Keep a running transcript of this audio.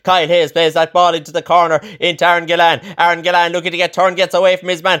Kyle Hayes plays that ball into the corner, into Aaron Gillan. Aaron Gillan looking to get turned, gets away from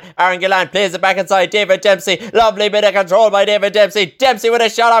his man. Aaron Gillan plays it back inside David Dempsey. Lovely bit of control by David Dempsey. Dempsey with a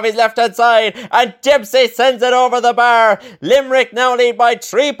shot off his left hand side, and Dempsey sends it over the bar. Limerick now lead by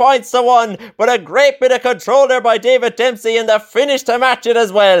 3 points to 1, but a great bit of control there by David Dempsey in the finish to match it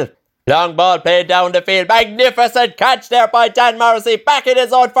as well. Long ball played down the field. Magnificent catch there by Dan Morrissey. Back in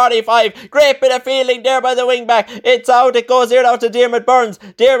his own 45. Great bit of fielding there by the wing back. It's out. It goes here now to Dermot Burns.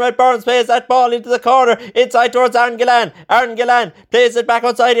 Dermot Burns plays that ball into the corner. Inside towards Aaron Gillan. Aaron Gillan plays it back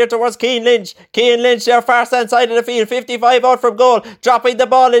outside here towards Cian Lynch. Cian Lynch there far stand side of the field. 55 out from goal. Dropping the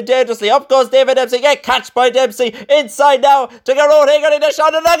ball in dangerously. Up goes David Dempsey. Get catched by Dempsey. Inside now to Gearóid Hegarty. The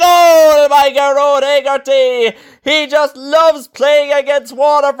shot and the goal by Gearóid Hegarty. He just loves playing against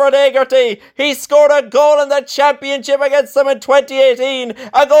Waterford Hegarty. He scored a goal in the championship against them in 2018,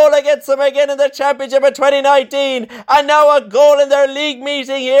 a goal against them again in the championship in 2019, and now a goal in their league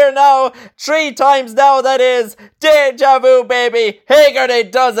meeting here now. 3 times now, that is. Deja vu, baby. Hegarty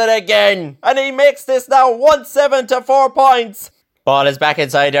does it again. And he makes this now 1-7 to 4 points. Ball is back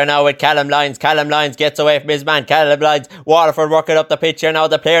inside there now with Callum Lyons. Callum Lyons gets away from his man. Callum Lyons. Waterford working up the pitch here now.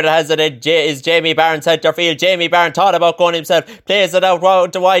 The player that has it is Jamie Barron, centre field. Jamie Barron thought about going himself. Plays it out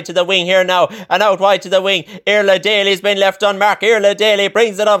wide to the wing here now. And out wide to the wing. Irla Daly's been left unmarked. Irla Daly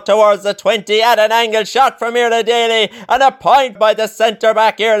brings it up towards the 20 at an angle shot from Irla Daly. And a point by the centre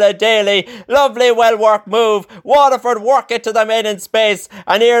back Irla Daly. Lovely well worked move. Waterford work it to the men in space.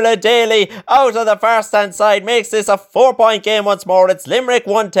 And Irla Daly out of the far stand side makes this a 4-point game once more. It's Limerick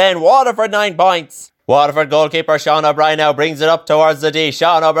 110, Waterford 9 points. Waterford goalkeeper Sean O'Brien now brings it up towards the D.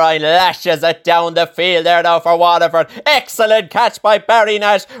 Sean O'Brien lashes it down the field there now for Waterford. Excellent catch by Barry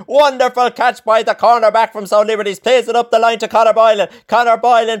Nash. Wonderful catch by the cornerback from South Liberties. Plays it up the line to Conor Boylan. Conor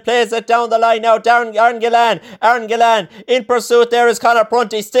Boylan plays it down the line now. Aaron Gillan. Aaron Gillan in pursuit there is Conor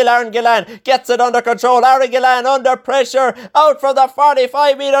Prunty. Still Aaron Gillan gets it under control. Aaron Gillan under pressure. Out from the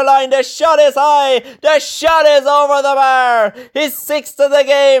 45 metre line. The shot is high. The shot is over the bar. His 6th of the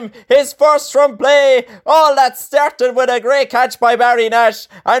game. His first from play. All that started with a great catch by Barry Nash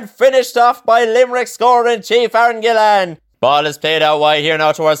and finished off by Limerick scorer-in-chief Aaron Gillan. Ball is played out wide here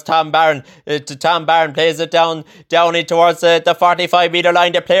now towards Tom Barron. Tom Barron plays it down in towards the 45 metre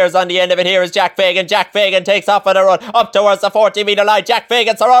line. The players on the end of it here is Jack Fagan. Jack Fagan takes off on a run up towards the 40 metre line. Jack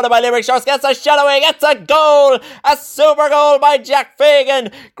Fagan surrounded by Limerick Shorts, gets a shot away, gets a goal. A super goal by Jack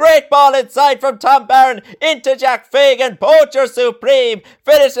Fagan. Great ball inside from Tom Barron into Jack Fagan. Poacher supreme.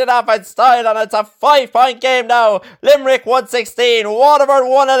 Finish it off in style, and it's a 5-point game now. Limerick 116, Waterford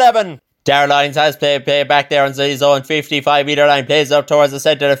 111. Darragh Lyons has played back there on his own 55 metre line, plays up towards the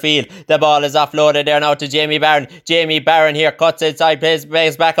centre of the field. The ball is offloaded there now to Jamie Barron. Jamie Barron here cuts inside,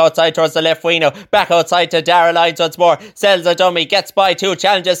 plays back outside towards the left wing now. Back outside to Darragh Lyons once more. Sells a dummy, gets by 2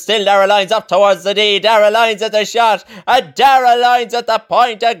 challenges. Still Darragh Lyons up towards the D. Darragh Lyons at the shot. And Darragh Lyons at the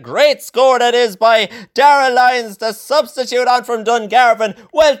point. A great score that is by Darragh Lyons, the substitute on from Dungarvan.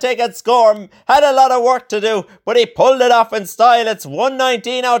 Well taken score. Had a lot of work to do, but he pulled it off in style. It's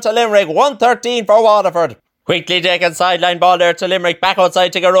 119 out to Limerick. 113 for Waterford. Quickly taken sideline ball there to Limerick. Back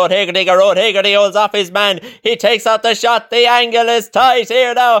outside to Gearóid Hegarty. Gearóid Hegarty holds off his man. He takes out the shot. The angle is tight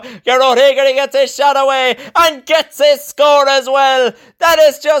here now. Gearóid Hegarty gets his shot away and gets his score as well. That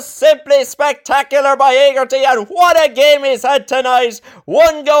is just simply spectacular by Hegarty, and what a game he's had tonight.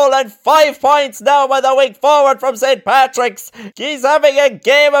 1 goal and 5 points now by the wing forward from St. Patrick's. He's having a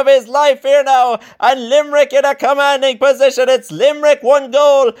game of his life here now, and Limerick in a commanding position. It's Limerick 1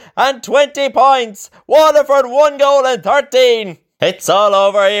 goal and 20 points. Waterford 1 goal and 13. It's all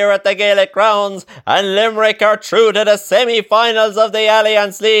over here at the Gaelic grounds, and Limerick are through to the semi-finals of the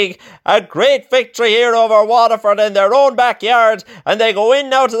Alliance League. A great victory here over Waterford in their own backyard, and they go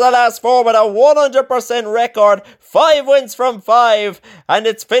in now to the last 4 with a 100% record, 5 wins from 5, and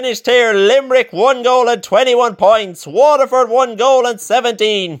it's finished here. Limerick 1 goal and 21 points, Waterford 1 goal and 17.